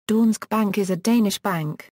Danske Bank is a Danish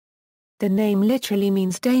bank. The name literally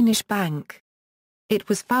means Danish Bank. It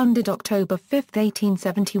was founded October 5,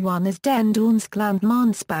 1871 as Den Danske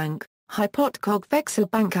Landmandsbank, Hypothek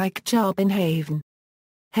Vexelbank i Kjøbenhavn.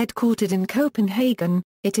 Headquartered in Copenhagen,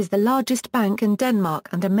 it is the largest bank in Denmark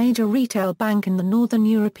and a major retail bank in the Northern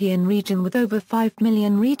European region with over 5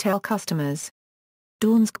 million retail customers.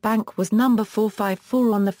 Danske Bank was number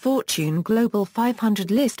 454 on the Fortune Global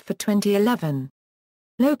 500 list for 2011.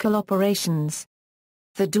 Local operations.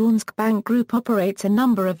 The Danske Bank Group operates a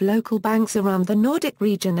number of local banks around the Nordic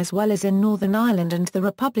region as well as in Northern Ireland and the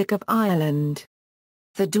Republic of Ireland.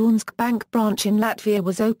 The Danske Bank branch in Latvia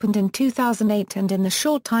was opened in 2008 and in the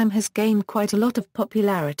short time has gained quite a lot of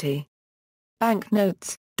popularity.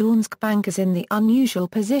 Banknotes. Danske Bank is in the unusual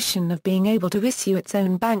position of being able to issue its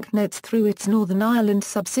own banknotes through its Northern Ireland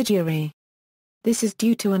subsidiary. This is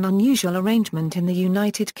due to an unusual arrangement in the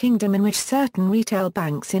United Kingdom in which certain retail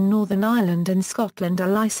banks in Northern Ireland and Scotland are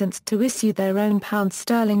licensed to issue their own pound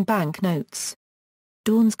sterling banknotes.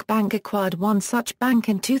 Danske Bank acquired one such bank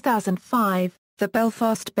in 2005, the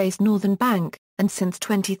Belfast-based Northern Bank, and since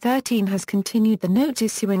 2013 has continued the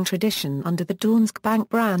note-issuing tradition under the Danske Bank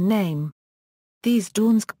brand name. These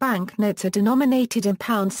Danske Bank notes are denominated in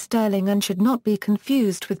pounds sterling and should not be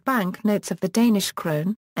confused with banknotes of the Danish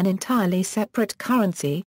krone, an entirely separate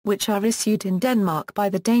currency, which are issued in Denmark by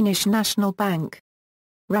the Danish National Bank.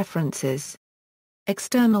 References.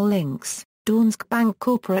 External links, Danske Bank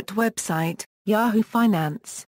Corporate Website, Yahoo Finance.